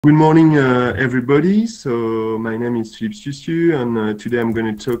Good morning, everybody. So my name is Philippe Ciuciu, and today I'm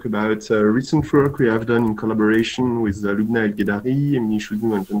going to talk about recent work we have done in collaboration with Lubna El-Ghedari, Emily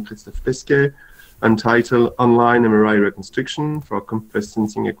Chouzou, and Jean-Christophe Pesquet, entitled Online MRI Reconstruction for Compressed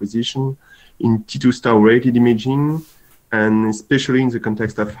Sensing Acquisition in T2 star rated imaging, and especially in the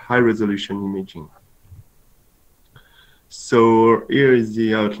context of high-resolution imaging. So here is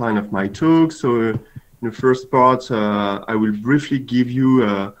the outline of my talk. So in the first part, I will briefly give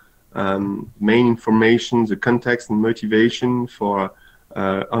you main information, the context and motivation for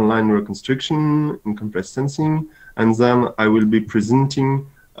online reconstruction in compressed sensing, and then I will be presenting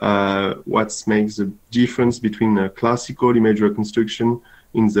what makes the difference between a classical image reconstruction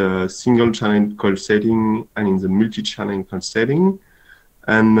in the single-channel coil setting and in the multi-channel coil setting,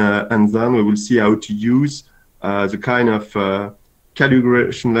 and then we will see how to use the kind of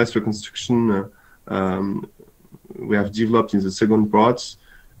calibrationless reconstruction we have developed in the second part.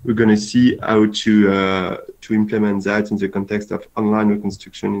 We're going to see how to implement that in the context of online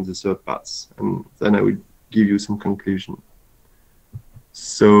reconstruction in the third part, and then I will give you some conclusion.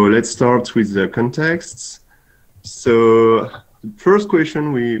 So let's start with the context. So the first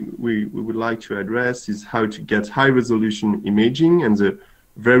question we would like to address is how to get high-resolution imaging, and the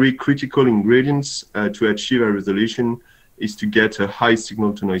very critical ingredients to achieve a resolution is to get a high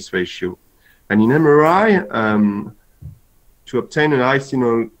signal-to-noise ratio. And in MRI, to obtain a high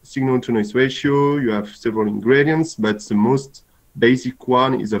signal-to-noise ratio, you have several ingredients, but the most basic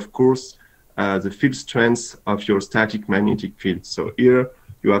one is, of course, the field strength of your static magnetic field. So here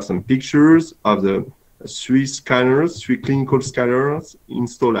you have some pictures of the three clinical scanners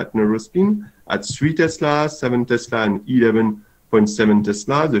installed at NeuroSpin at 3 Tesla, 7 Tesla, and 11.7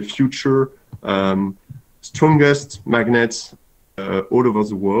 Tesla, the future strongest magnets all over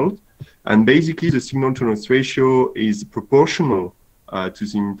the world. And basically, the signal-to-noise ratio is proportional to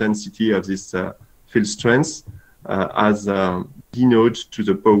the intensity of this field strength as denoted to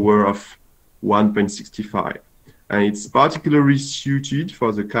the power of 1.65. And it's particularly suited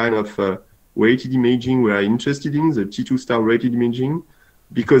for the kind of weighted imaging we are interested in, the T2 star rated imaging,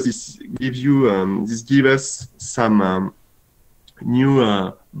 because this gives us some new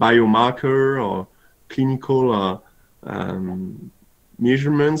biomarker or clinical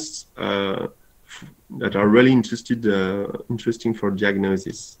measurements that are really interesting for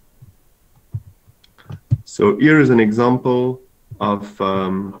diagnosis. So here is an example of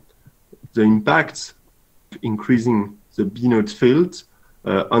the impact of increasing the B-node field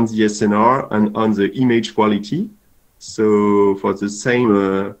on the SNR and on the image quality. So for the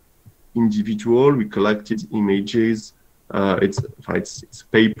same individual, we collected images. It's a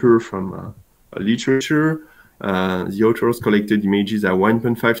paper from literature. The authors collected images at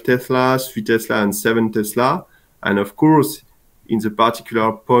 1.5 Tesla, 3 Tesla, and 7 Tesla. And of course, in the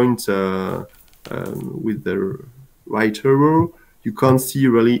particular point with the right arrow, you can't see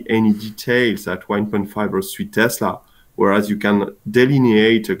really any details at 1.5 or 3 Tesla, whereas you can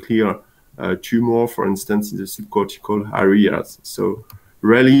delineate a clear tumor, for instance, in the subcortical areas. So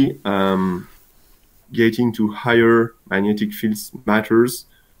really getting to higher magnetic fields matters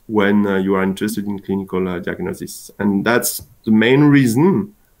when you are interested in clinical diagnosis. And that's the main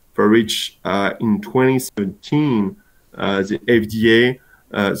reason for which in 2017, the FDA,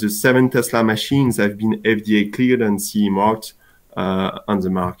 the 7 Tesla machines have been FDA cleared and CE marked on the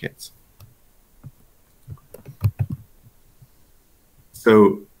market.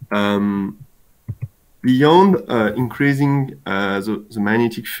 So beyond increasing the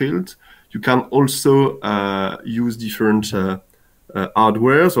magnetic field, you can also use different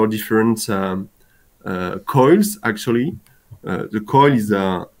hardwares or different coils. Actually, the coil is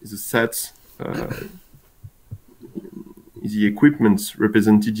a set, the equipment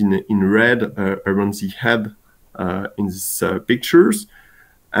represented in red around the head in these pictures.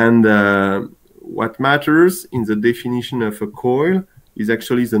 And what matters in the definition of a coil is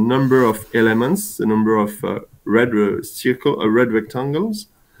actually the number of elements, the number of red rectangles.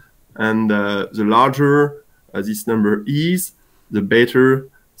 And the larger this number is, the better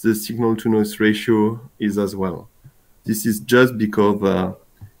the signal-to-noise ratio is as well. This is just because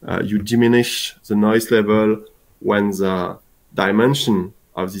you diminish the noise level when the dimension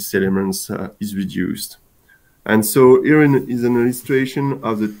of these elements is reduced. And so here is an illustration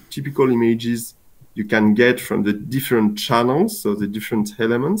of the typical images you can get from the different channels, so the different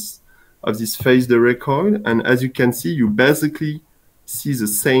elements of this phased array coil. And as you can see, you basically see the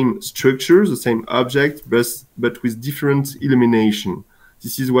same structure, the same object, but with different illumination.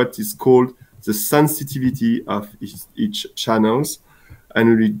 This is what is called the sensitivity of each channels,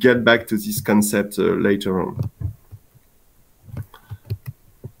 and we'll get back to this concept later on.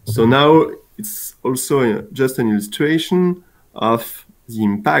 So now it's also just an illustration of the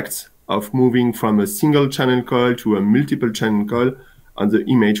impact of moving from a single channel coil to a multiple channel coil on the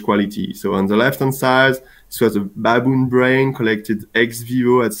image quality. So on the left-hand side, this was a baboon brain collected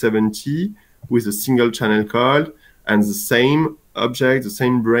ex-vivo at 70 with a single channel coil, and the same object, the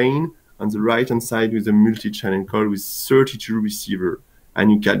same brain, on the right-hand side with a multi-channel coil with 32 receivers.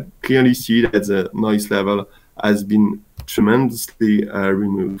 And you can clearly see that the noise level has been tremendously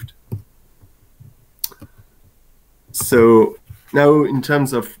removed. So now in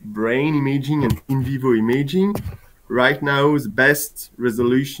terms of brain imaging and in vivo imaging, right now the best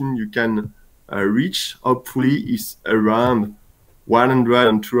resolution you can reach, hopefully, is around 100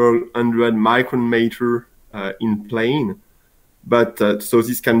 and 200 micrometer in plane. But so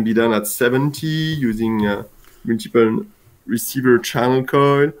this can be done at 70 using multiple receiver channel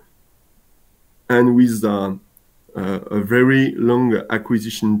coil and with a very long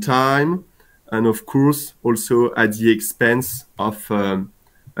acquisition time, and of course also at the expense of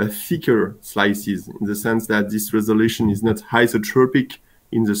thicker slices, in the sense that this resolution is not isotropic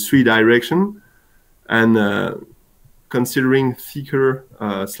in the 3 direction, and considering thicker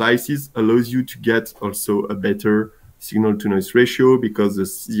slices allows you to get also a better signal-to-noise ratio, because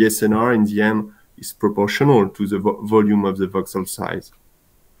the SNR in the end is proportional to the volume of the voxel size.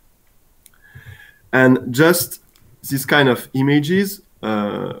 And just this kind of images,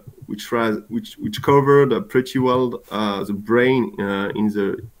 which covered pretty well the brain in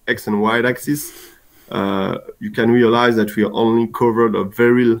the X and Y axis, you can realize that we only covered a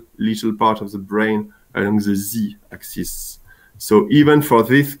very little part of the brain along the Z axis. So even for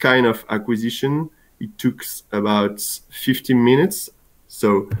this kind of acquisition, it took about 15 minutes.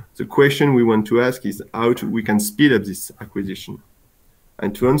 So the question we want to ask is how we can speed up this acquisition.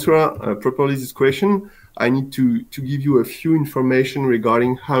 And to answer properly this question, I need to give you a few information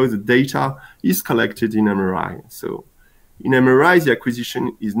regarding how the data is collected in MRI. So in MRI, the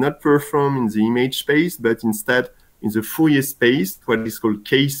acquisition is not performed in the image space, but instead in the Fourier space, what is called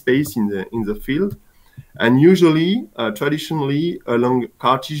K space in the field. And usually, traditionally, along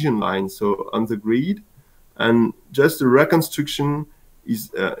Cartesian lines, so on the grid, and just the reconstruction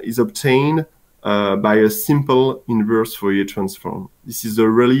is obtained by a simple inverse Fourier transform. This is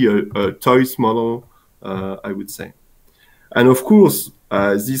really a toys model, I would say. And of course,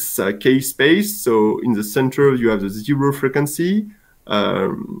 this K space, so in the center you have the 0 frequency,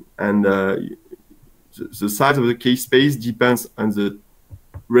 and the size of the K space depends on the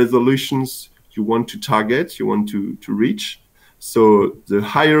resolutions you want to target, you want to reach. So the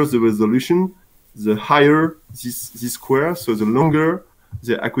higher the resolution, the higher this square, so the longer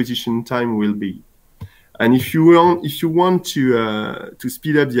the acquisition time will be. And if you want to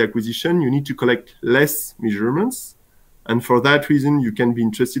speed up the acquisition, you need to collect less measurements. And for that reason, you can be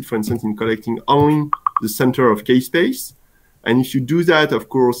interested, for instance, in collecting only the center of K space. And if you do that, of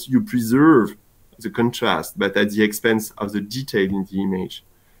course, you preserve the contrast, but at the expense of the detail in the image.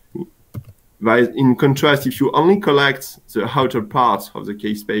 In contrast, if you only collect the outer part of the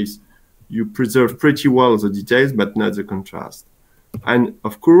K space, you preserve pretty well the details, but not the contrast. And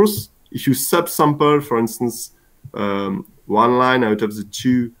of course, if you subsample, for instance, one line out of the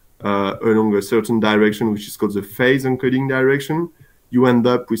 2 along a certain direction, which is called the phase encoding direction, you end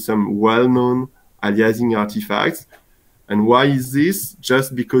up with some well-known aliasing artifacts. And why is this?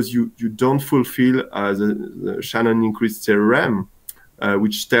 Just because you don't fulfill the Shannon increase theorem,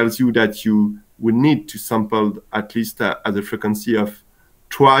 which tells you that you would need to sample at least at the frequency of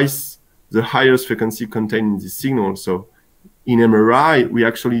twice the highest frequency contained in the signal. So in MRI, we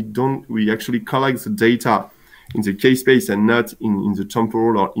actually collect the data in the K space and not in the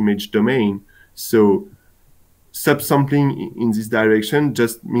temporal or image domain. So subsampling in this direction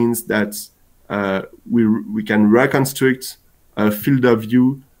just means that we can reconstruct a field of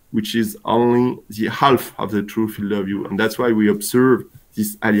view which is only the half of the true field of view. And that's why we observe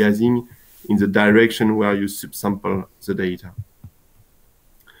this aliasing in the direction where you subsample the data.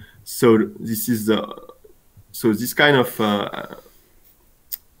 So this is this kind of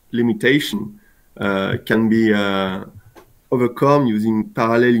limitation can be overcome using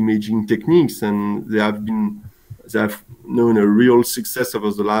parallel imaging techniques, and they have known a real success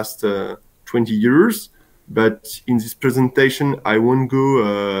over the last 20 years. But in this presentation, I won't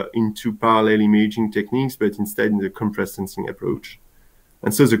go into parallel imaging techniques, but instead in the compressed sensing approach.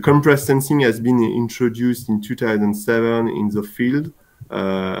 And so the compressed sensing has been introduced in 2007 in the field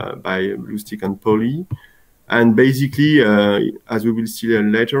by Bluestick and Polly. And basically, as we will see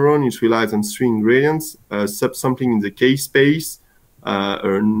later on, it relies on 3 ingredients: subsampling in the K space, a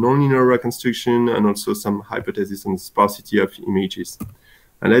nonlinear reconstruction, and also some hypothesis on the sparsity of images.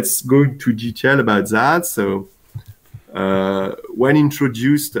 And let's go into detail about that. So when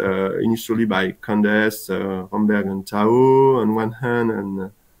introduced initially by Candace, Romberg, and Tao on one hand,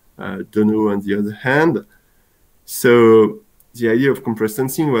 and Dono on the other hand, so the idea of compressed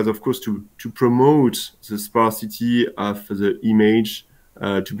sensing was, of course, to promote the sparsity of the image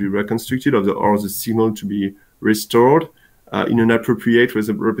to be reconstructed, or the signal to be restored in an appropriate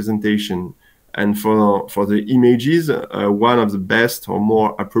representation. And for the images, one of the best or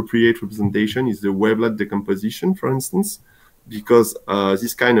more appropriate representation is the wavelet decomposition, for instance, because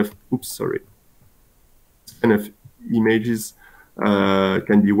this kind of images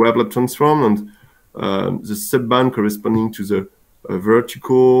can be wavelet transformed, and the subband corresponding to the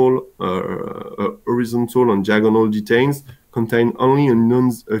vertical, horizontal, and diagonal details contain only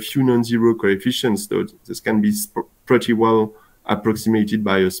a few non-zero coefficients, so this can be pretty well approximated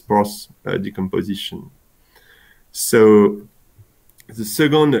by a sparse decomposition. So the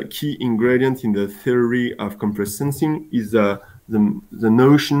second key ingredient in the theory of compressed sensing is the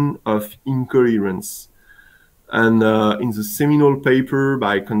notion of incoherence. And in the seminal paper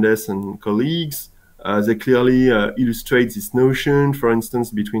by Candace and colleagues, they clearly illustrate this notion, for instance,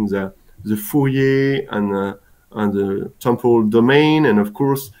 between the Fourier and the temporal domain, and of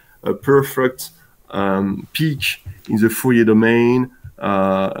course, a perfect peak in the Fourier domain,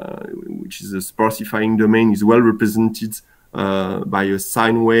 which is a sparsifying domain, is well represented by a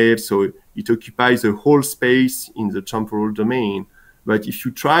sine wave, so it occupies the whole space in the temporal domain. But if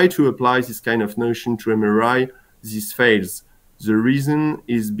you try to apply this kind of notion to MRI, this fails. The reason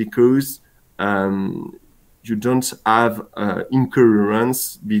is because you don't have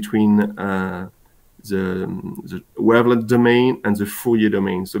incoherence between the wavelet domain and the Fourier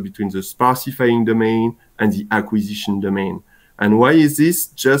domain, so between the sparsifying domain and the acquisition domain. And why is this?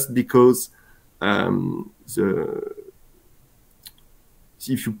 Just because if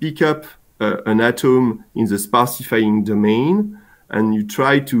you pick up an atom in the sparsifying domain and you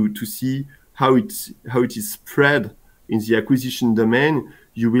try to see how it is spread in the acquisition domain,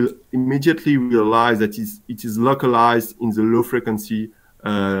 you will immediately realize that it is localized in the low frequency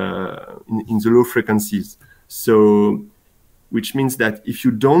in the low frequencies. So, which means that if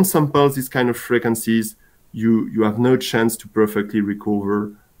you don't sample these kind of frequencies, you have no chance to perfectly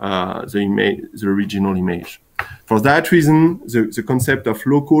recover the original image. For that reason, the concept of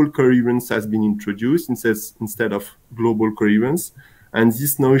local coherence has been introduced instead of global coherence. And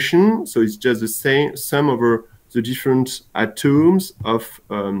this notion, so it's just the same sum over the different atoms of,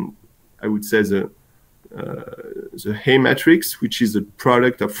 I would say, the A matrix, which is a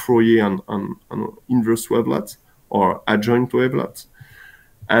product of Fourier on inverse wavelets or adjoint wavelets.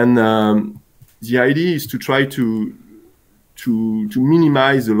 And the idea is to try to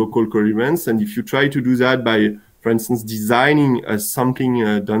minimize the local coherence. And if you try to do that by, for instance, designing a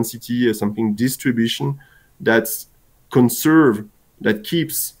sampling density, a sampling distribution that's that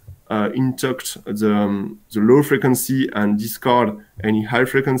keeps intact the low frequency and discard any high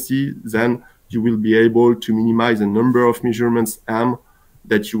frequency, then you will be able to minimize the number of measurements M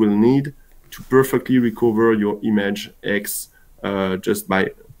that you will need to perfectly recover your image X just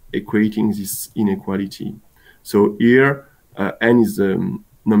by equating this inequality. So here, N is the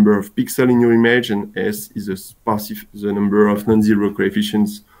number of pixels in your image, and S is the number of non-zero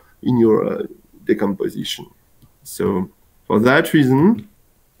coefficients in your decomposition. So for that reason,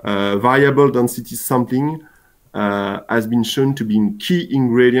 variable density sampling has been shown to be a key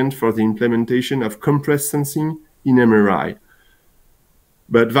ingredient for the implementation of compressed sensing in MRI.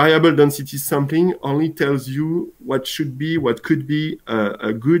 But variable density sampling only tells you what could be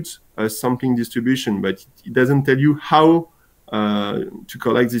a good sampling distribution, but it doesn't tell you how to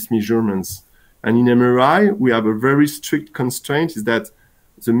collect these measurements. And in MRI, we have a very strict constraint, is that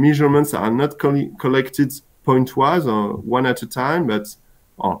the measurements are not collected pointwise or one at a time, but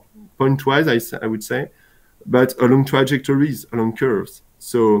pointwise, I would say, but along trajectories, along curves.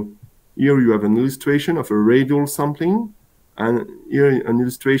 So here you have an illustration of a radial sampling, and here an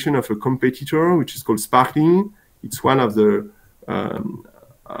illustration of a competitor, which is called sparkling. It's one of the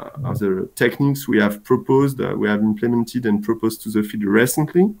techniques we have proposed, we have implemented and proposed to the field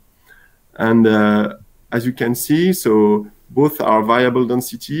recently. And as you can see, so both are variable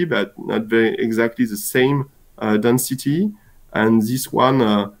density, but not very exactly the same density. And this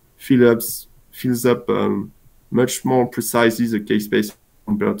one fills up much more precisely the K space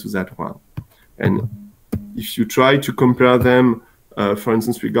compared to that one. And if you try to compare them, for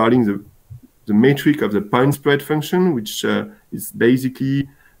instance, regarding the metric of the point spread function, which is basically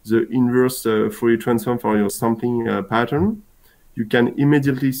the inverse Fourier transform for your sampling pattern, you can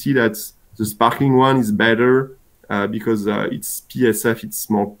immediately see that the sparkling one is better because it's PSF, it's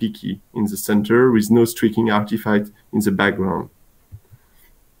more peaky in the center with no streaking artifact in the background.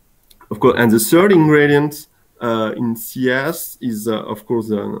 Of course, and the third ingredient in CS is, of course,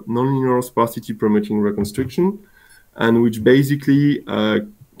 nonlinear sparsity promoting reconstruction, and which basically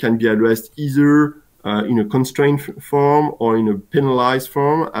can be addressed either in a constrained form or in a penalized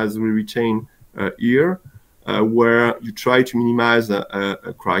form, as we retain here, where you try to minimize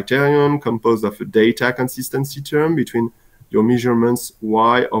a criterion composed of a data consistency term between your measurements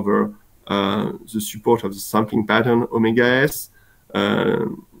y over the support of the sampling pattern omega s,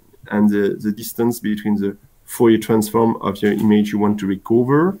 and the distance between the Fourier transform of your image you want to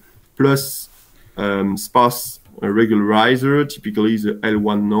recover, plus sparse regularizer, typically the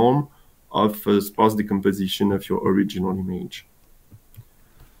L1 norm of sparse decomposition of your original image.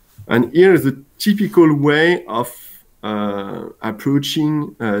 And here is the typical way of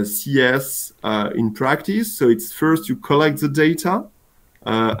approaching CS in practice. So it's first you collect the data,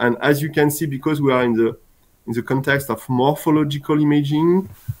 and as you can see, because we are in the context of morphological imaging,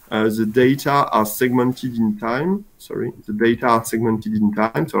 the data are segmented in time. Sorry, the data are segmented in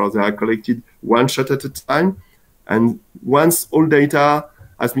time, so they are collected one shot at a time. And once all data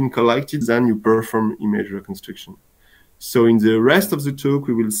has been collected, then you perform image reconstruction. So in the rest of the talk,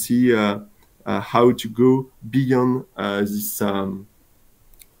 we will see how to go beyond this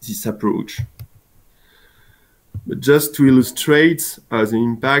approach. But just to illustrate the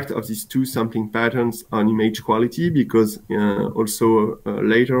impact of these two sampling patterns on image quality, because also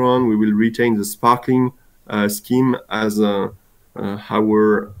later on we will retain the sparkling scheme as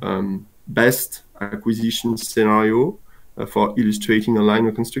our best acquisition scenario for illustrating a line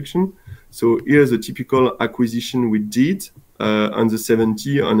reconstruction. So here's a typical acquisition we did on the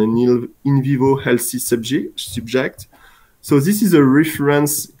 70 on an in vivo healthy subject. So this is a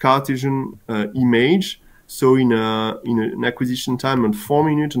reference Cartesian image. So in an acquisition time of 4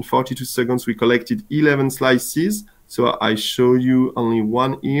 minutes and 42 seconds, we collected 11 slices. So I show you only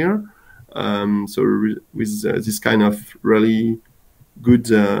one here. So with this kind of really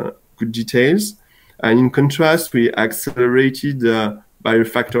good details. And in contrast, we accelerated by a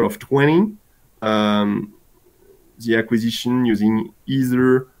factor of 20 the acquisition using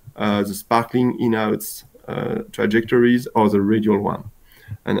either the sparkling in-outs trajectories or the radial one.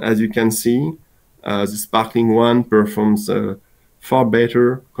 And as you can see, the sparkling one performs far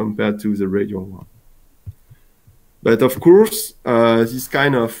better compared to the radial one. But of course, this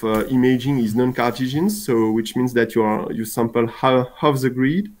kind of imaging is non-Cartesian, so which means that you sample half the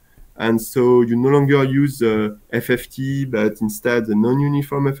grid, and so you no longer use the FFT, but instead the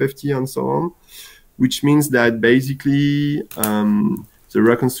non-uniform FFT and so on, which means that basically the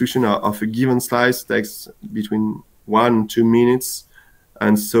reconstruction of a given slice takes between 1 and 2 minutes.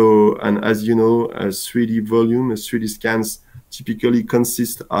 And so, and as you know, a 3D volume, a 3D scans typically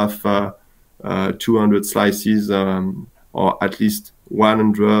consist of 200 slices, or at least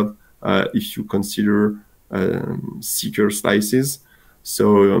 100 if you consider thicker slices.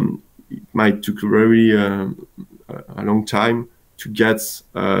 So it might take very a long time to get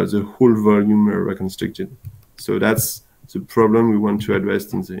the whole volume reconstructed. So that's the problem we want to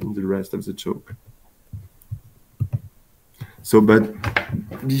address in the rest of the talk. So, but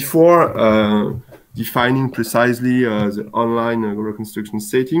before defining precisely the online reconstruction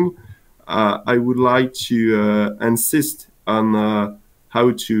setting, I would like to insist on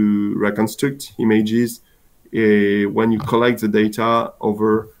how to reconstruct images when you collect the data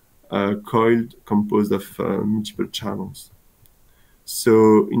over a coil composed of multiple channels.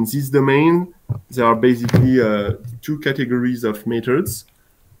 So in this domain, there are basically two categories of methods.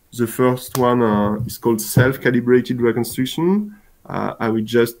 The first one is called self-calibrated reconstruction. I will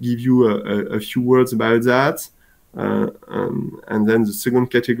just give you a few words about that. And then the second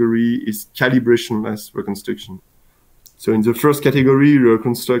category is calibrationless reconstruction. So in the first category, you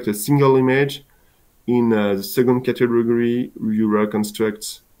reconstruct a single image. In the second category, you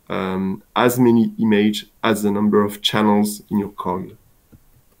reconstruct as many images as the number of channels in your coil.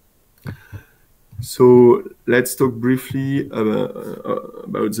 So let's talk briefly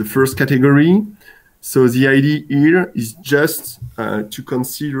about the first category. So the idea here is just to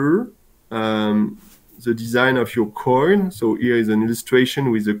consider the design of your coil. So here is an illustration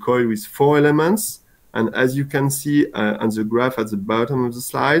with a coil with 4 elements. And as you can see on the graph at the bottom of the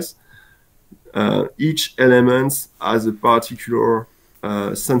slides, each element has a particular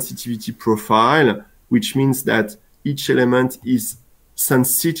sensitivity profile, which means that each element is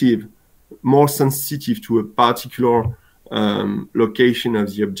sensitive, more sensitive to a particular location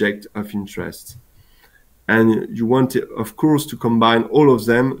of the object of interest. And you want, of course, to combine all of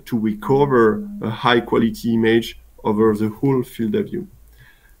them to recover a high quality image over the whole field of view.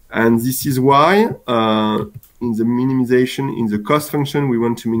 And this is why in the minimization, in the cost function we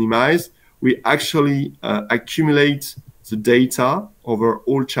want to minimize, we actually accumulate the data over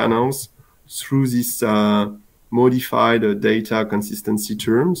all channels through this modified data consistency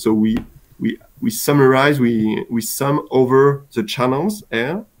term. So we summarize, we sum over the channels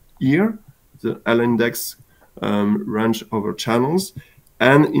here, the L-index range over channels,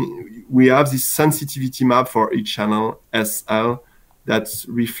 and we have this sensitivity map for each channel, SL, that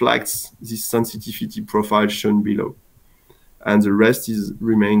reflects this sensitivity profile shown below. And the rest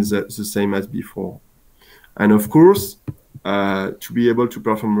remains the same as before. And of course, to be able to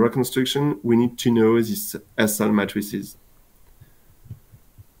perform reconstruction, we need to know these SL matrices.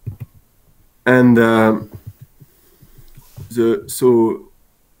 And so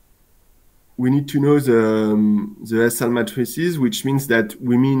we need to know the SL matrices, which means that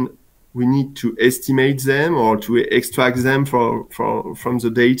we need to estimate them or to extract them from the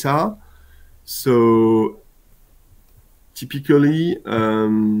data. So typically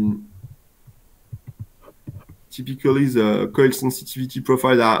the coil sensitivity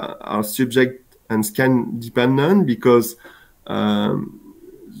profiles are subject and scan dependent, because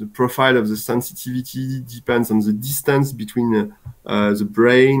the profile of the sensitivity depends on the distance between the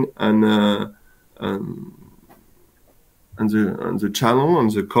brain and the channel, on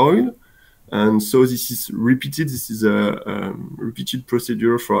the coil. And so this is repeated. This is a repeated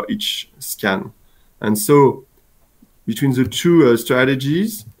procedure for each scan. And so between the two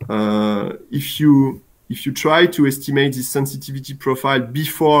strategies, if you try to estimate this sensitivity profile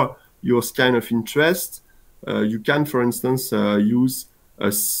before your scan of interest, you can, for instance, use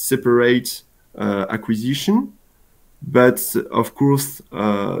a separate acquisition. But of course,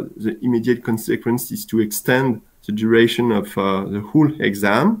 the immediate consequence is to extend the duration of the whole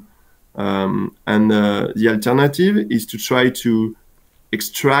exam. And the alternative is to try to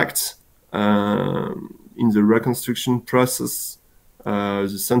extract in the reconstruction process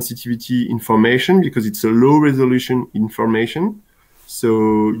the sensitivity information, because it's a low resolution information.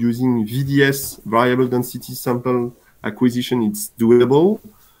 So using VDS, variable density sample acquisition, it's doable,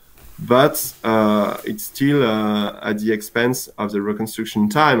 but it's still at the expense of the reconstruction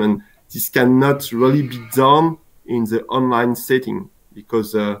time. And this cannot really be done in the online setting,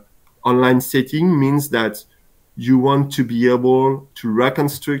 because online setting means that you want to be able to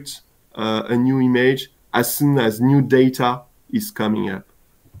reconstruct a new image as soon as new data is coming up.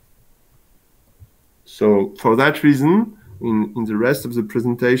 So for that reason, in the rest of the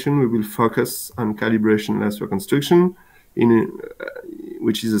presentation, we will focus on calibrationless reconstruction,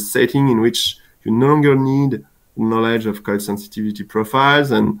 which is a setting in which you no longer need knowledge of coil sensitivity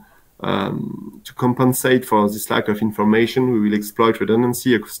profiles. And to compensate for this lack of information, we will exploit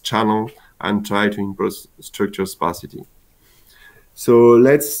redundancy across channel and try to impose structure sparsity. So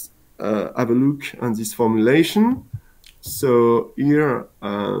let's have a look on this formulation. So here,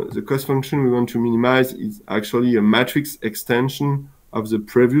 the cost function we want to minimize is actually a matrix extension of the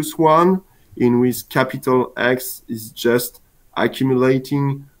previous one, in which capital X is just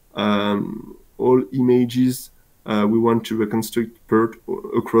accumulating all images we want to reconstruct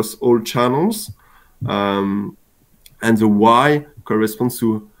across all channels. And the Y corresponds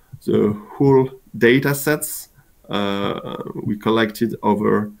to the whole data sets we collected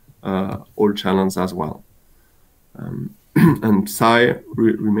over all channels as well. And psi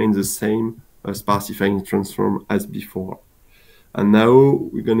remains the same sparsifying transform as before. And now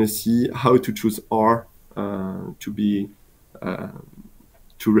we're going to see how to choose R to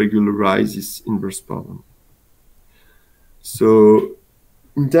regularize this inverse problem. So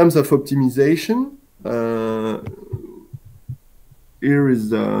in terms of optimization, here is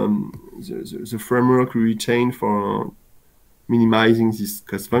the framework we retain for minimizing this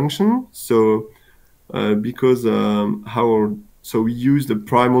cost function. So because so we use the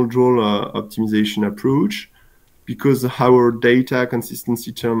primordial optimization approach, because our data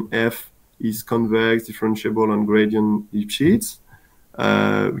consistency term F is convex, differentiable, and gradient Lipschitz.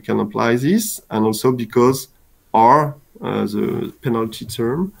 We can apply this, and also because R, the penalty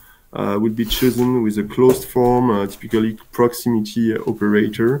term, will be chosen with a closed form, typically proximity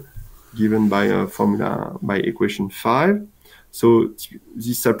operator, given by a formula by equation 5. So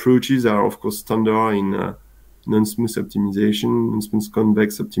these approaches are, of course, standard in non-smooth optimization, non-smooth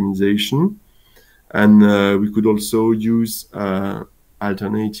convex optimization. And we could also use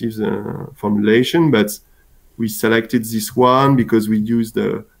alternative formulation, but we selected this one because we used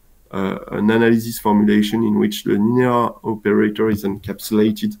an analysis formulation in which the linear operator is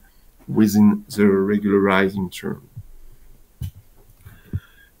encapsulated within the regularizing term.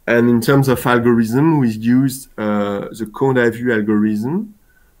 And in terms of algorithm, we used the Conda-Vue algorithm,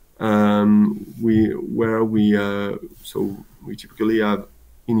 where we typically have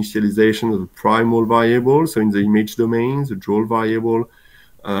initialization of the primal variable, so in the image domain, the draw variable,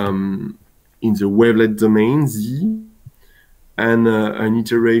 in the wavelet domain, Z, and an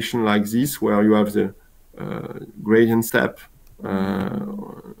iteration like this where you have the gradient step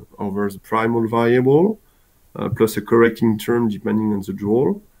over the primal variable, plus a correcting term depending on the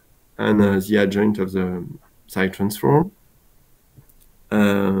draw, and the adjoint of the side transform.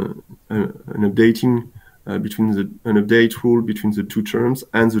 An updating an update rule between the two terms,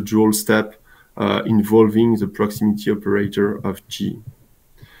 and the dual step involving the proximity operator of G.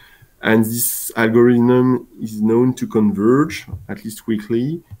 And this algorithm is known to converge, at least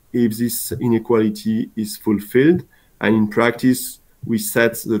weakly, if this inequality is fulfilled. And in practice, we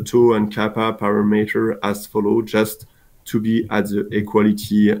set the tau and kappa parameter as follows, just to be at the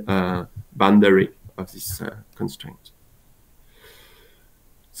equality boundary of this constraint.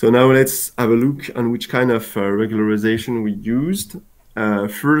 So now let's have a look on which kind of regularization we used.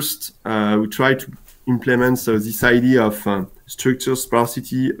 First, we tried to implement this idea of structure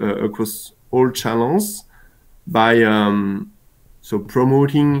sparsity across all channels by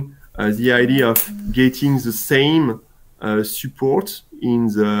promoting the idea of getting the same support in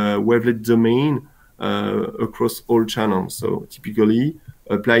the wavelet domain across all channels. So typically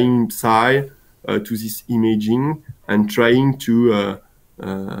applying psi to this imaging and trying to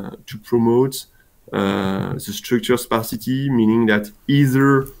promote the structure sparsity, meaning that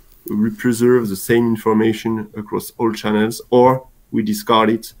either we preserve the same information across all channels or we discard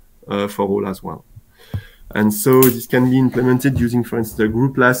it for all as well. And so this can be implemented using, for instance, a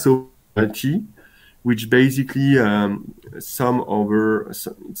group lasso L2, which basically it's a sum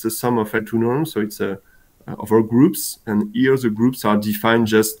of L2 norms, so it's over groups, and here the groups are defined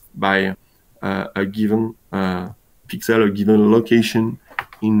just by a given pixel, a given location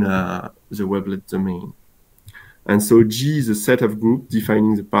in the wavelet domain. And so G is a set of groups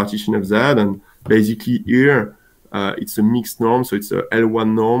defining the partition of that, and basically here it's a mixed norm, so it's a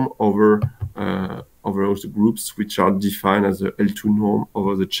L1 norm over all the groups, which are defined as a L2 norm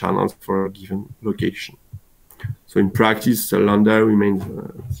over the channels for a given location. So in practice, lambda remains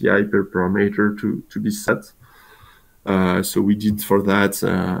the hyperparameter to be set. So we did for that,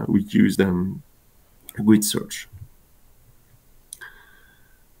 we used grid search.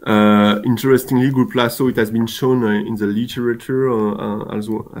 Interestingly, group lasso, it has been shown in the literature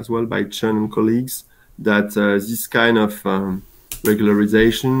as well by Chen and colleagues that this kind of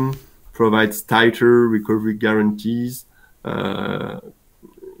regularization provides tighter recovery guarantees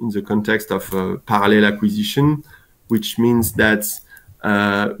in the context of parallel acquisition, which means that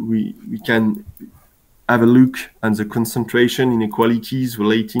we can have a look at the concentration inequalities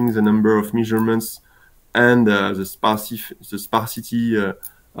relating the number of measurements and the sparsity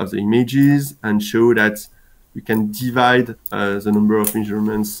of the images, and show that we can divide the number of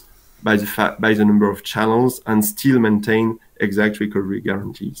measurements by the number of channels and still maintain exact recovery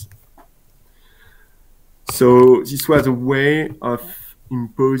guarantees. So this was a way of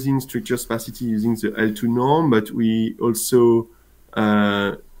imposing structure sparsity using the L2 norm, but we also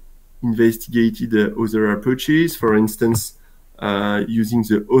investigated other approaches, for instance, using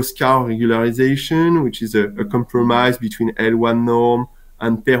the Oscar regularization, which is a compromise between L1 norm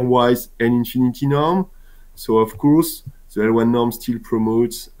and pairwise L-infinity norm. So of course, the L1 norm still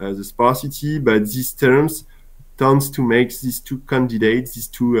promotes the sparsity, but these terms tends to make these two candidates, these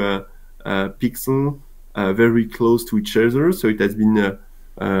two pixels, very close to each other. So it has been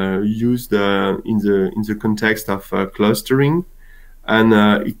used in the context of clustering, and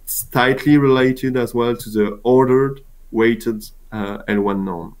it's tightly related as well to the ordered weighted L1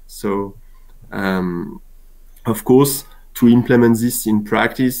 norm. So of course, to implement this in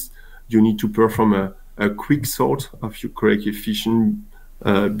practice, you need to perform a quick sort of your correct coefficient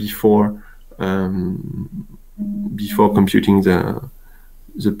before computing the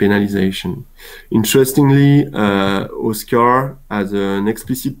penalization. Interestingly, Oscar has an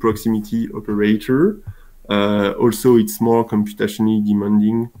explicit proximity operator. Also, it's more computationally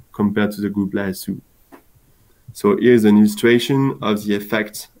demanding compared to the group lasso. So here's an illustration of the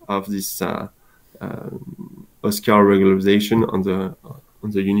effect of this Oscar regularization on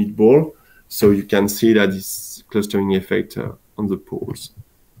the unit ball. So you can see that this clustering effect on the poles.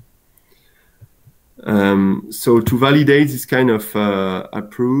 So to validate this kind of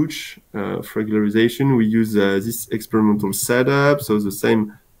approach of regularization, we use this experimental setup. So the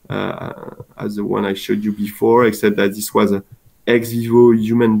same as the one I showed you before, except that this was an ex-vivo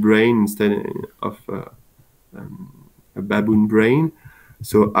human brain instead of a baboon brain.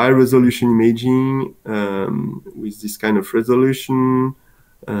 So high resolution imaging with this kind of resolution,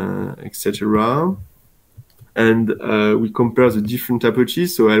 etc. And we compare the different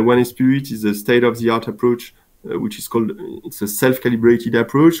approaches. So L1 Spirit is a state-of-the-art approach, which is called, it's a self-calibrated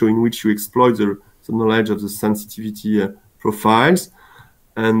approach, so in which you exploit the knowledge of the sensitivity profiles.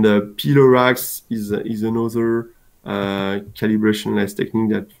 And Pilorax is another calibrationless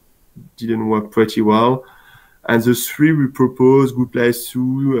technique that didn't work pretty well. And the three we propose,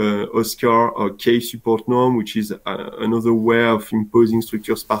 Goupil-Su, Oscar, or K support norm, which is another way of imposing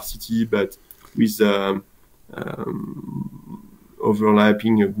structure sparsity, but with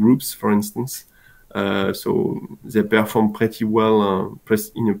overlapping groups, for instance. So they perform pretty well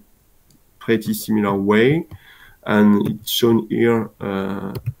in a pretty similar way. And it's shown here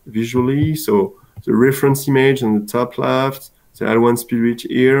visually. So the reference image on the top left, the L1 Spirit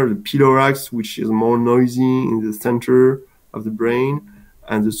here, the Pilorax, which is more noisy in the center of the brain,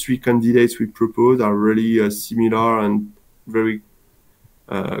 and the three candidates we propose are really similar and very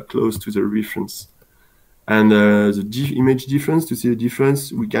close to the reference. And the image difference, to see the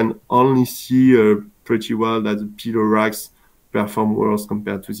difference, we can only see pretty well that the Pilorax perform worse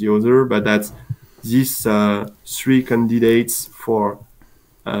compared to the other, but that's these three candidates for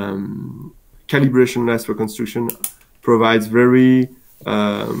calibrationless reconstruction provides very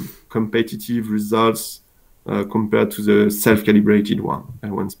competitive results compared to the self-calibrated one,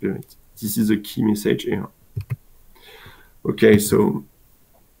 L1 Spirit. This is a key message here. Okay, so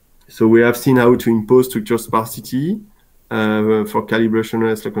we have seen how to impose structure sparsity for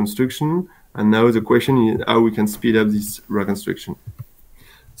calibrationless reconstruction, and now the question is how we can speed up this reconstruction.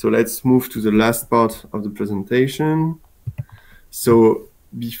 So let's move to the last part of the presentation. So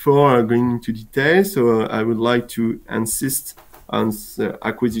before going into detail, so I would like to insist on the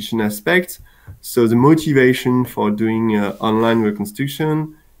acquisition aspect. So the motivation for doing online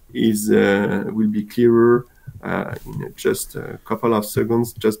reconstruction is will be clearer in just a couple of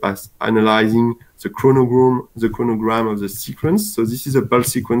seconds, just by analyzing the chronogram of the sequence. So this is a pulse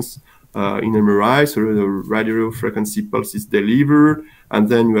sequence in MRI, so the radio frequency pulse is delivered, and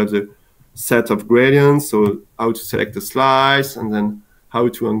then you have the set of gradients, so how to select a slice, and then how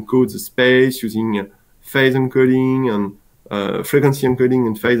to encode the space using phase encoding and frequency encoding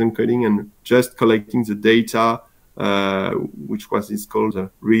and phase encoding, and just collecting the data, which is called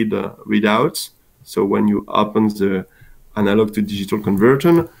readout. So when you open the analog to digital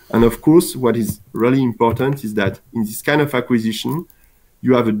converter. And of course, what is really important is that in this kind of acquisition,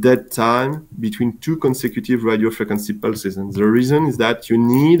 you have a dead time between two consecutive radio frequency pulses. And the reason is that you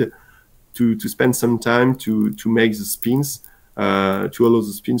need to spend some time to make the spins, to allow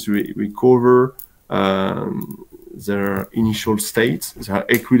the spins to recover their initial state, their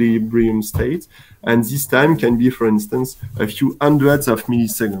equilibrium state. And this time can be, for instance, a few hundreds of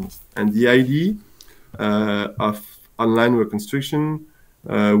milliseconds. And the idea of online reconstruction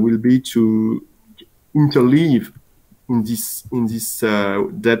will be to interleave in this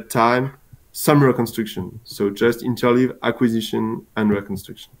dead time some reconstruction. So just interleave acquisition and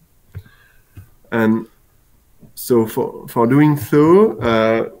reconstruction. And so for doing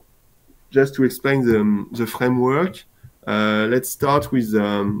so, just to explain the framework, let's start with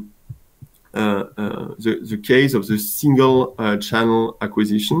the case of the single channel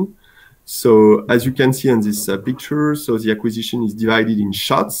acquisition. So as you can see on this picture, so the acquisition is divided in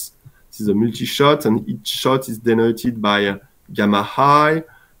shots. This is a multi-shot, and each shot is denoted by a gamma high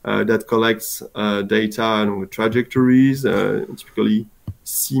that collects data along the trajectories, typically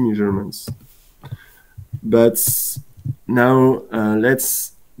C measurements. But now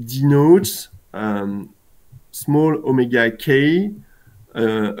let's denote small omega k,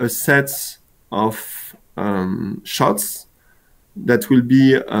 a set of shots that will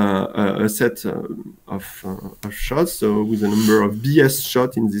be a set of shots, so with a number of BS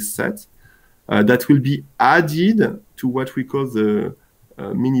shots in this set, that will be added to what we call the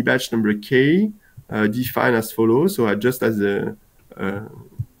mini batch number k, defined as follows. So just as a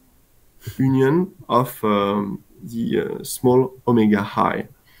union of the small omega high.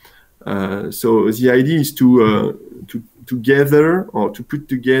 So the idea is to gather or to put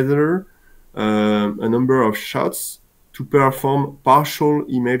together a number of shots to perform partial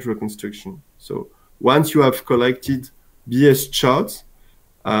image reconstruction. So once you have collected BS shots,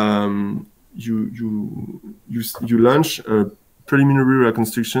 you launch a preliminary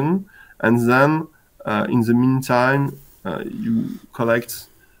reconstruction, and then in the meantime you collect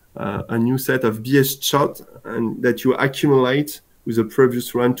a new set of BS shots and that you accumulate with the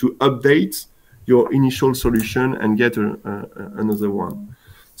previous one to update your initial solution and get another one.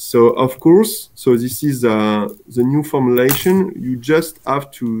 So of course, so this is the new formulation. You just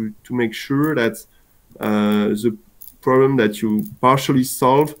have to make sure that the problem that you partially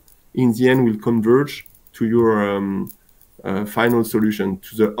solve in the end will converge to your final solution,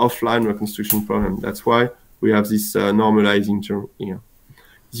 to the offline reconstruction problem. That's why we have this normalizing term here.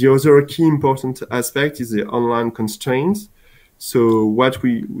 The other key important aspect is the online constraints. So what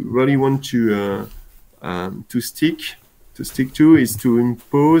we really want to stick to is to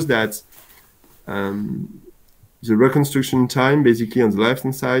impose that the reconstruction time, basically on the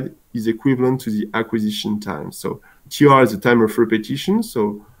left-hand side, is equivalent to the acquisition time. So TR is the time of repetition,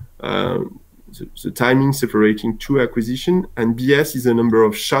 so the timing separating two acquisition, and BS is the number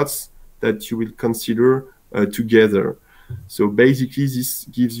of shots that you will consider together. So basically, this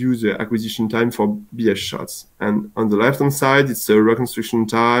gives you the acquisition time for BS shots. And on the left-hand side, it's the reconstruction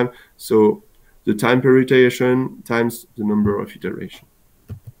time, so the time per iteration times the number of iterations.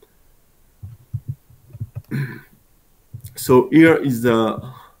 So here is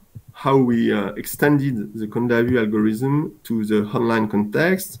how we extended the Condavue algorithm to the online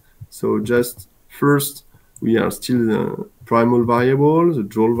context. So just first, we are still the primal variable, the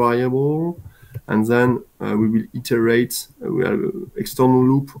Joule variable, and then we will iterate. We have an external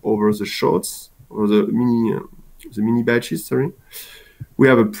loop over the shots or the mini batches. Sorry, we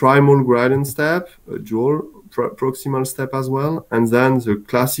have a primal gradient step, a Joule proximal step as well, and then the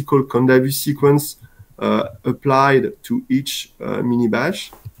classical Condavue sequence applied to each mini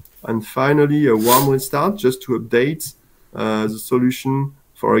batch, and finally a warm restart just to update the solution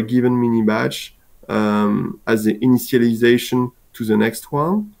for a given mini batch as the initialization to the next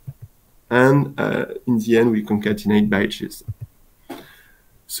one, and in the end we concatenate batches.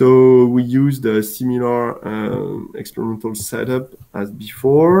 So we used a similar experimental setup as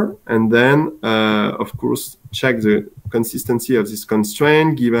before, and then of course check the consistency of this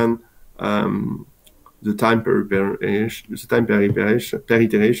constraint given the time per iteration,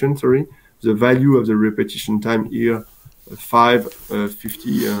 sorry, the value of the repetition time here, 550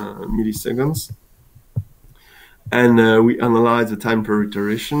 milliseconds. And we analyze the time per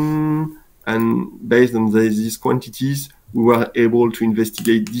iteration, and based on these quantities, we were able to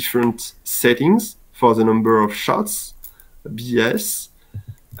investigate different settings for the number of shots, BS,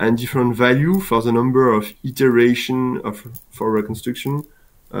 and different value for the number of iteration for reconstruction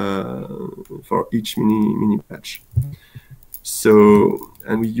for each mini batch. So,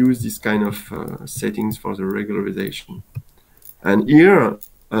 and we use this kind of settings for the regularization. And here,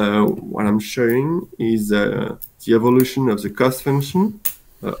 what I'm showing is the evolution of the cost function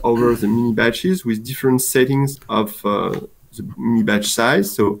over the mini batches with different settings of the mini batch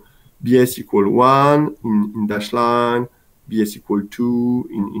size. So BS equal 1 in dashed line, BS equal 2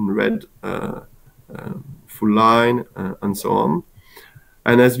 in red full line, and so on.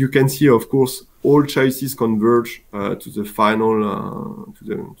 And as you can see, of course, all choices converge to the final,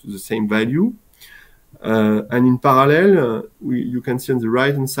 to the same value. And in parallel, you can see on the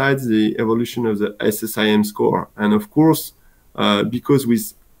right-hand side the evolution of the SSIM score. And of course, because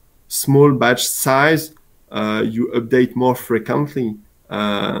with small batch size, you update more frequently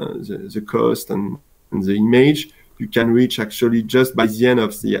the cost and the image. You can reach actually just by the end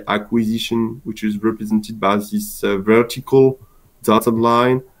of the acquisition, which is represented by this vertical dotted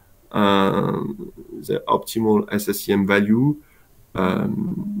line, the optimal SSEM value,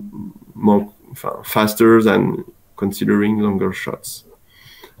 more faster than considering longer shots,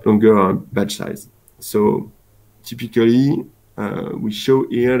 longer batch size. So typically, we show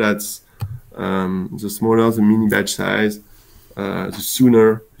here that the smaller the mini batch size, the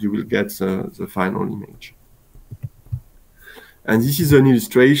sooner you will get the final image. And this is an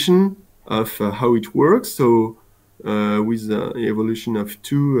illustration of how it works. So with the evolution of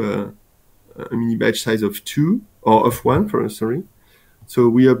a mini batch size of 2, or of 1, sorry. So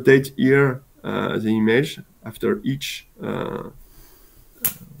we update here the image after each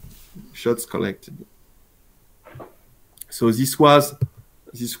shots collected. So this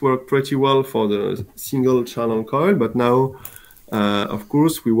worked pretty well for the single channel coil, but now, of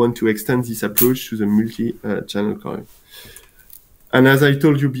course, we want to extend this approach to the multi-channel coil. And as I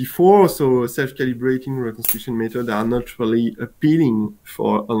told you before, so self-calibrating reconstruction methods are not really appealing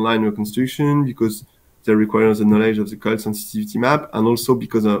for online reconstruction because they require the knowledge of the coil sensitivity map, and also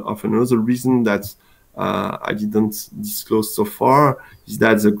because of another reason that I didn't disclose so far, is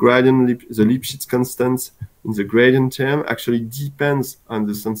that the gradient, the Lipschitz constant in the gradient term actually depends on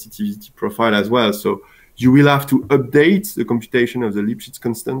the sensitivity profile as well. So you will have to update the computation of the Lipschitz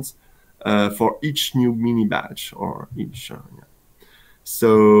constant for each new mini batch or each. Yeah.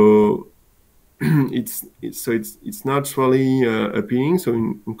 So it's not really appealing. So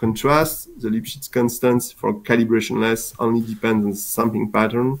in contrast, the Lipschitz constants for calibrationless only depend on the sampling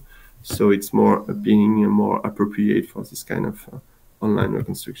pattern. So it's more appealing and more appropriate for this kind of online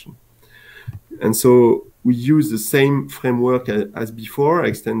reconstruction. And so we use the same framework as before,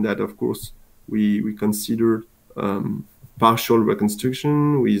 extend that, of course, we consider partial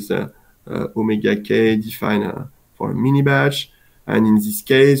reconstruction with omega k defined for a mini batch. And in this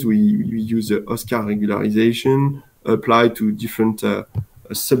case, we use the Oscar regularization applied to different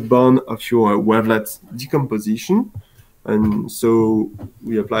sub-band of your wavelet decomposition. And so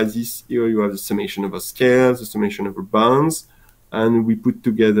we apply this. Here you have the summation of our scales, the summation of our bands, and we put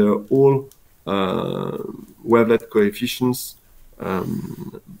together all wavelet coefficients,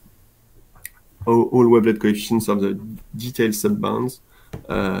 all wavelet coefficients of the detailed subbands,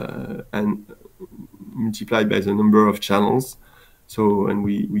 and multiplied by the number of channels. So, and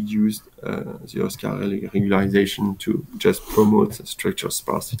we used the Oscar regularization to just promote structure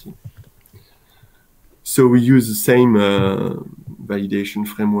sparsity. So we use the same validation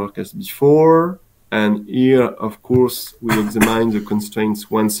framework as before. And here, of course, we examine the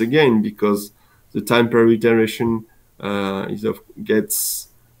constraints once again, because the time per iteration gets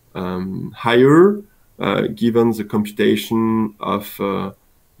higher given the computation of the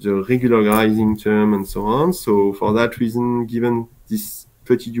regularizing term and so on. So for that reason, given this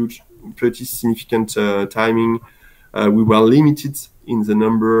pretty significant timing, we were limited in the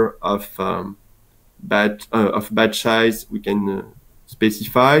number of batch size we can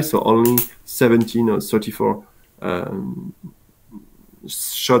specify. So only 17 or 34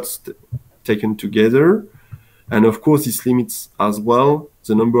 shots taken together. And of course, this limits as well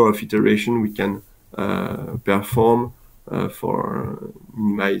the number of iterations we can perform for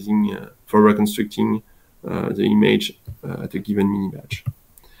minimizing, for reconstructing the image at a given mini batch.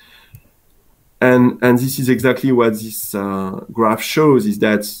 And this is exactly what this graph shows, is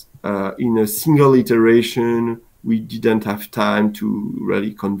that in a single iteration, we didn't have time to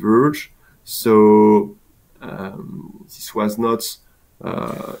really converge. So this was not,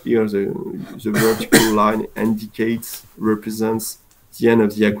 here the vertical line represents the end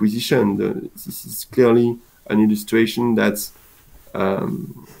of the acquisition. This is clearly an illustration that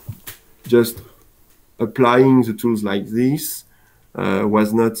just applying the tools like this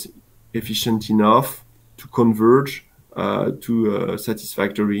was not efficient enough to converge to a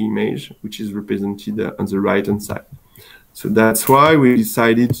satisfactory image, which is represented on the right-hand side. So that's why we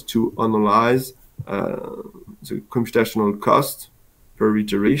decided to analyze the computational cost per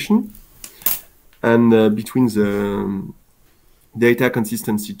iteration and between the data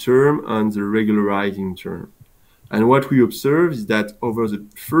consistency term and the regularizing term. And what we observe is that over the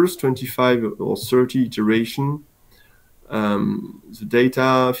first 25 or 30 iteration, the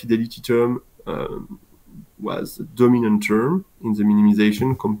data fidelity term was the dominant term in the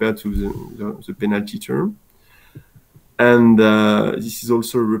minimization compared to the penalty term. And this is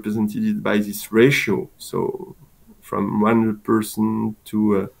also represented by this ratio. So from 100%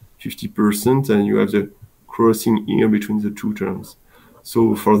 to 50%, and you have the crossing here between the two terms.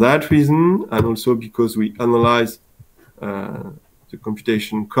 So for that reason, and also because we analyze the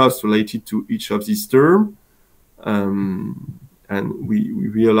computation cost related to each of these terms, and we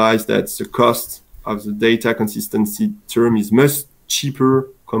realize that the cost of the data consistency term is much cheaper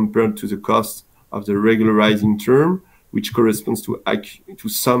compared to the cost of the regularizing term, which corresponds to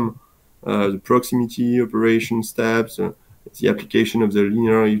some the proximity operation steps, the application of the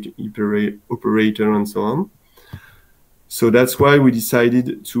linear operator, and so on. So that's why we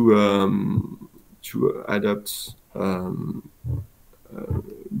decided to adopt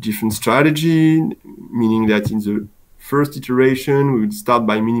different strategy, meaning that in the first iteration, we will start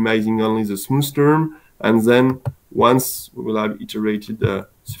by minimizing only the smooth term, and then once we will have iterated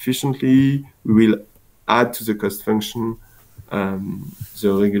sufficiently, we will add to the cost function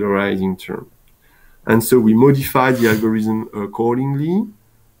the regularizing term. And so we modify the algorithm accordingly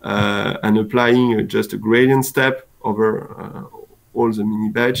and applying just a gradient step over all the mini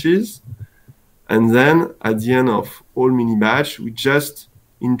batches. And then at the end of all mini batch, we just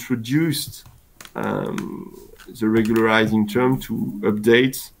introduced the regularizing term to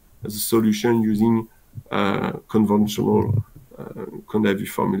update the solution using conventional Condavue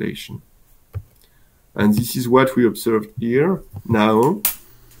formulation. And this is what we observed here now,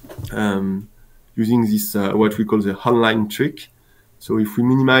 using this what we call the online trick. So if we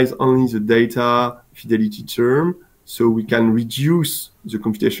minimize only the data fidelity term, so we can reduce the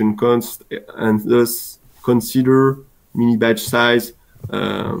computation cost and thus consider mini batch size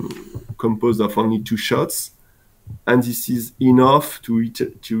composed of only 2 shots. and this is enough to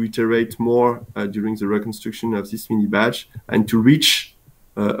iterate more during the reconstruction of this mini batch and to reach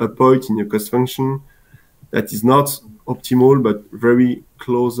a point in your cost function that is not optimal but very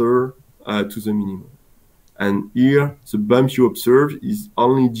closer to the minimum. And here, the bump you observe is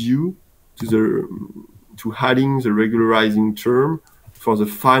only due to adding the regularizing term for the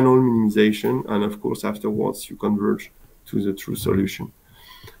final minimization, and of course afterwards you converge to the true solution.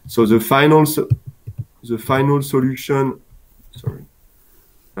 So the final solution,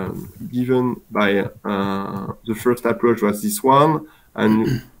 given by the first approach was this one,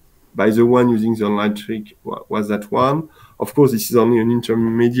 and by the one using the online trick was that one. Of course, this is only an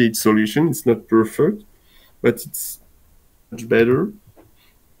intermediate solution. It's not perfect, but it's much better.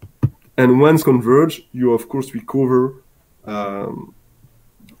 And once converged, you of course recover an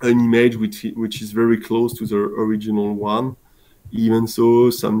image which is very close to the original one, even so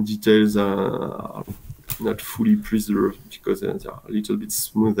some details are not fully preserved because they are a little bit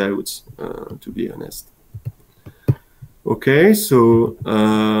smoothed out, to be honest. Okay, so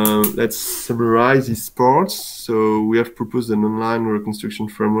let's summarize these parts. So we have proposed an online reconstruction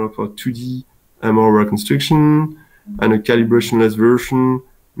framework for 2D MR reconstruction, and a calibrationless version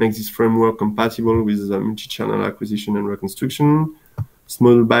makes this framework compatible with multi-channel acquisition and reconstruction.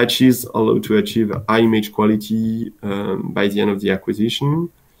 Small batches allow to achieve high image quality by the end of the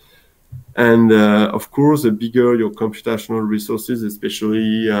acquisition. And of course, the bigger your computational resources,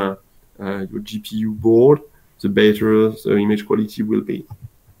 especially your GPU board, the better the image quality will be.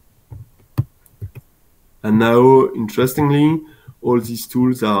 And now, interestingly, all these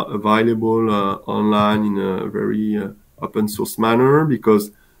tools are available online in a very open source manner,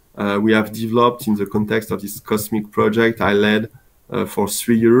 because we have developed in the context of this cosmic project I led for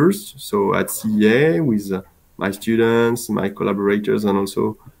 3 years. So at CEA with my students, my collaborators, and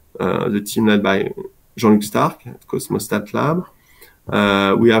also the team led by Jean-Luc Stark at Cosmostat Lab.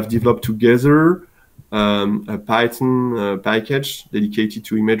 We have developed together a Python package dedicated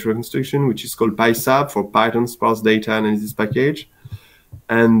to image reconstruction, which is called PySAP, for Python Sparse Data Analysis Package.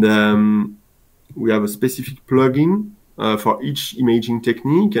 And we have a specific plugin for each imaging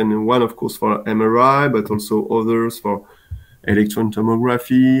technique, and one, of course, for MRI, but also others for electron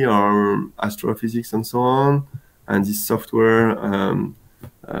tomography or astrophysics and so on. And this software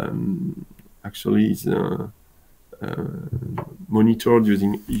actually is monitored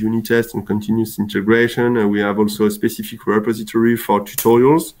using unit tests and continuous integration. And we have also a specific repository for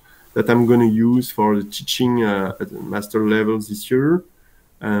tutorials that I'm going to use for the teaching at the master level this year,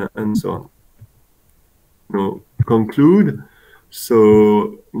 and so on. Now, conclude.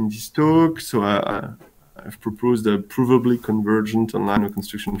 So in this talk, so I've proposed a provably convergent online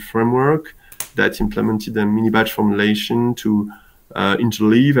reconstruction framework that implemented a mini batch formulation to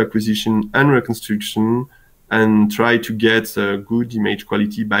interleave acquisition and reconstruction, and try to get good image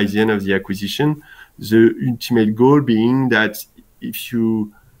quality by the end of the acquisition. The ultimate goal being that if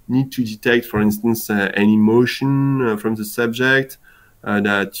you need to detect, for instance, any motion from the subject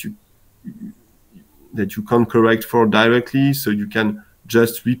that you can't correct for directly, so you can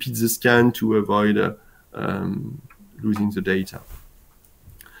just repeat the scan to avoid losing the data.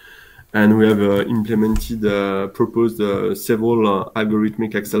 And we have proposed several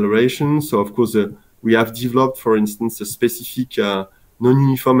algorithmic accelerations. So of course, we have developed, for instance, a specific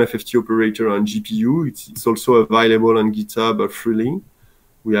non-uniform FFT operator on GPU. It's also available on GitHub freely.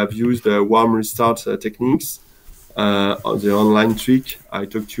 We have used warm restart techniques, the online trick I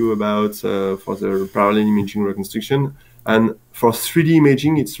talked to you about for the parallel imaging reconstruction. And for 3D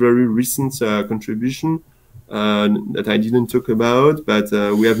imaging, it's very recent contribution that I didn't talk about, but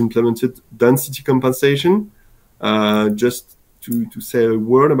we have implemented density compensation. Just to say a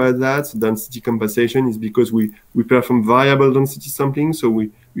word about that, density compensation is because we perform variable density sampling, so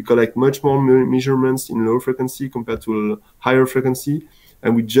we collect much more measurements in low frequency compared to a higher frequency,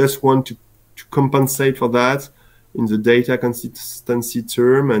 and we just want to compensate for that in the data consistency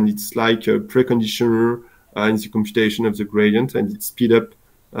term, and it's like a preconditioner in the computation of the gradient, and it speed up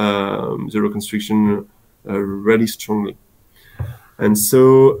the reconstruction really strongly. And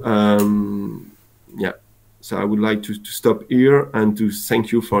so, yeah. So I would like to stop here and to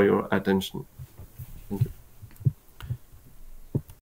thank you for your attention. Thank you.